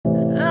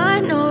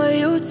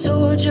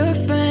told your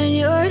friend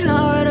you're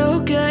not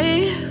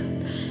okay?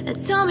 And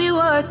tell me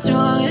what's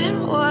wrong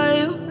and why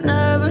you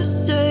never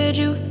said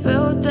you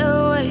felt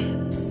that way.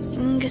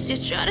 Guess you're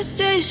trying to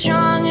stay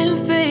strong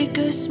and fake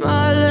a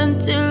smile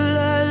until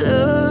I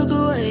look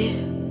away.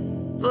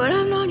 But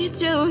I've known you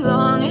too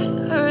long,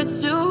 it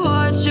hurts to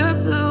watch your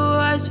blue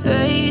eyes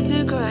fade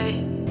to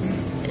gray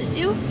as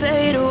you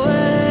fade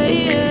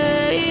away,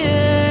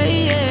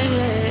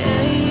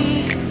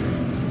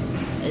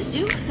 as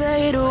you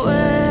fade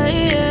away.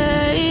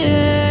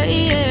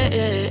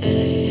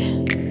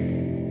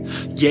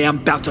 Yeah, I'm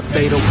about to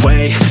fade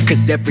away,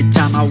 cause every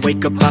time I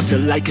wake up I feel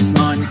like it's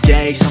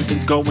Monday.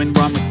 Something's going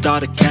wrong with all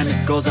the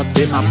chemicals up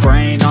in my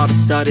brain. All of a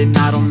sudden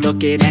I don't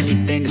look at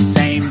anything the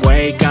same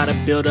way. Gotta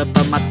build up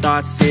of my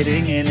thoughts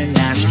sitting in an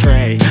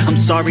ashtray. I'm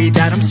sorry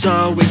that I'm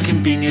so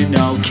inconvenient,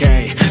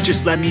 okay?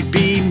 Just let me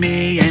be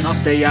me and I'll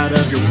stay out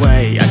of your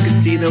way. I can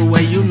see the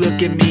way you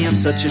look at me, I'm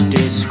such a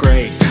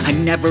disgrace. I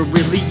never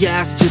really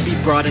asked to be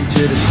brought into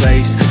this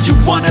place. You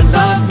wanna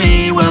love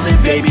me? Well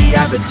then baby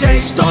have a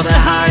taste. All the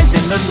highs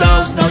and the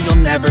lows, no,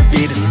 you'll never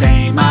be the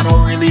same. I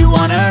don't really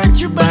wanna hurt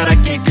you, but I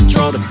can't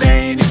control the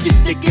pain. If you're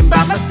sticking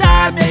by my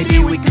side, maybe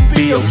we could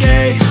be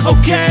okay.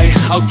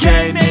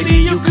 Okay, maybe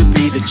you could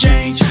be the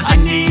change I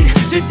need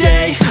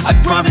today. I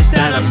promise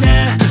that I've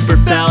never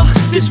felt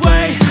this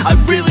way. I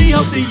really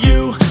hope that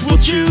you will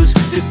choose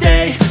to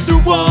stay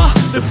through all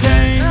the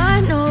pain.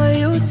 I know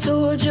you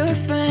told your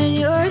friend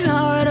you're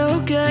not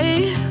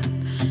okay.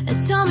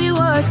 And tell me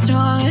what's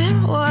wrong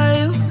and why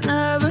you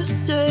never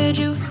said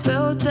you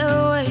felt that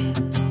way.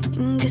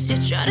 Guess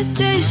you're trying to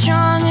stay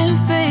strong and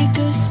fake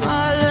a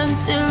smile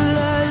until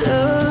I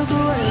look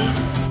away.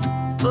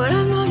 But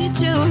I've known you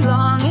too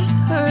long, it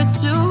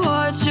hurts to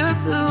watch your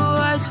blue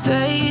eyes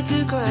fade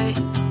to gray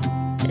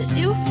as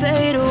you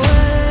fade away,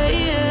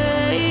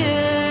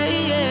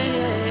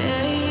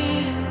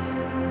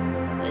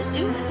 as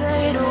you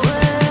fade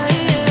away,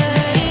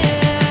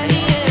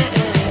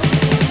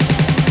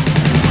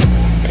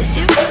 as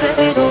you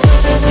fade away.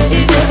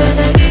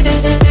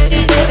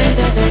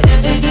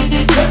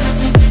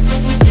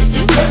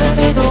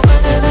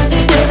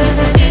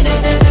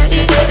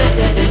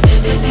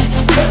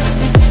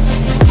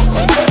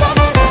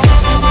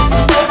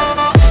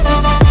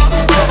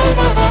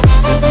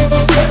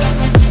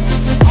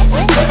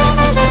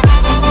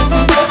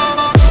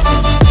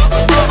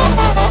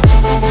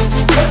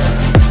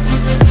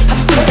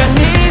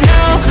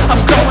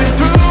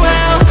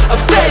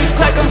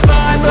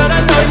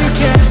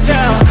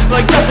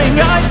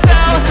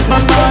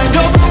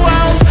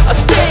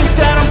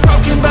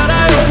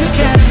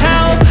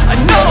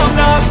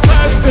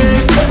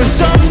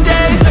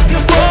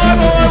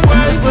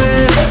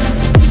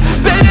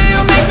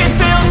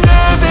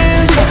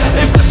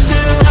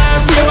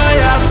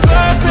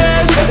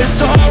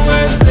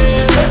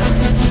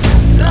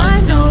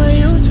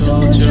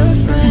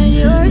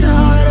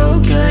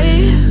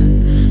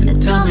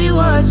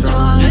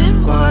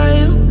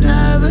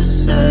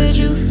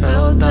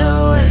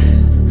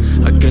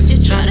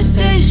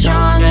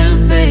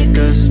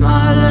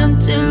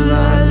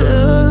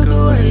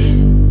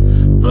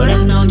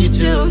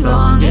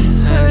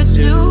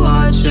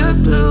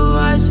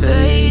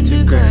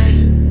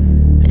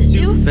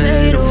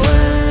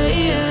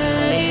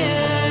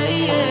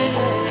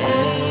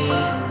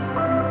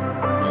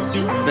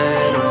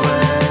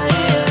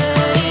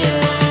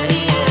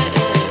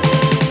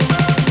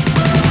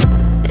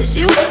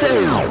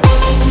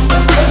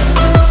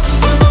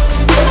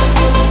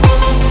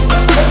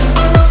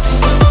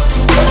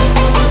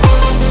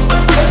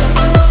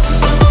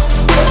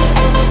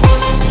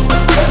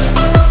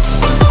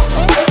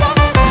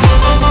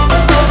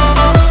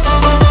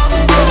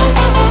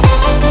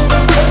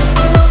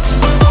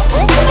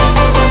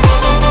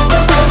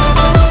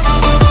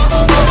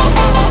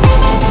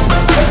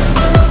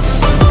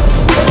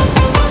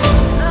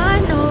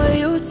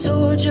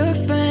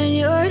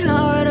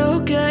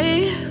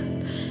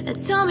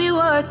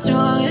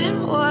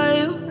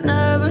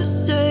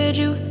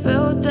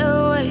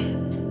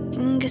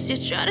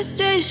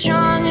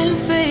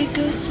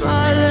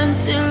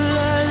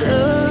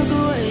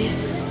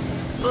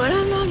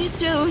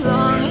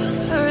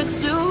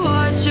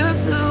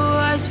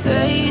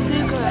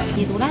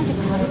 이 노란색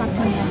가루 같은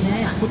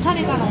경우는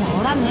보탈에 따라서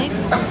어란을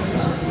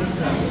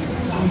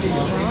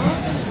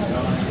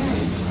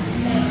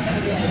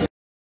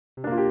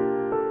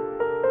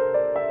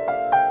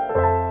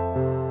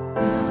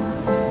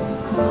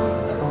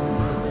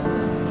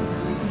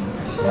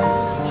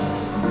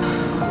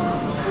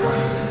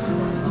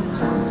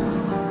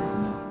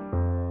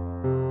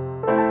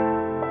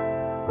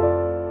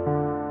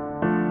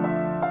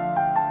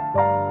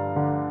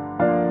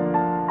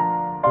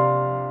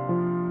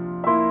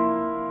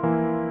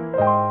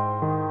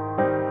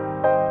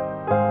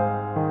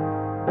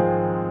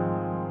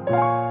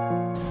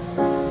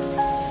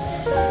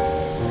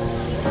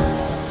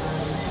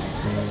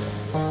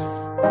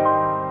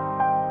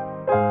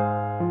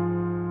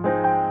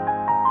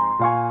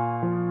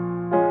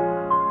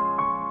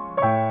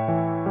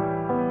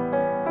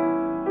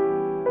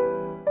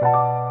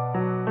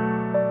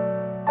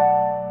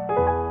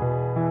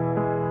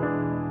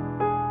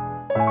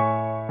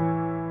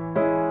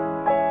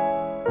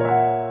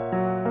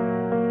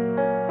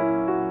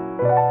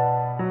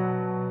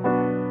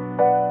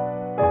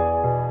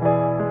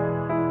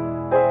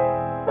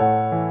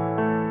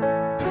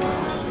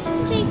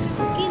스테이크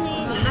굽기는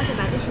입맛에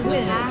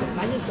맞으십니까? 네,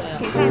 맛있어요.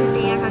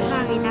 괜찮으세요?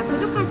 감사합니다.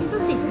 부족하신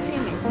소스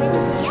있으시면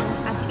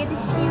말씀해주세요. 맛있게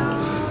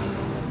드십시오.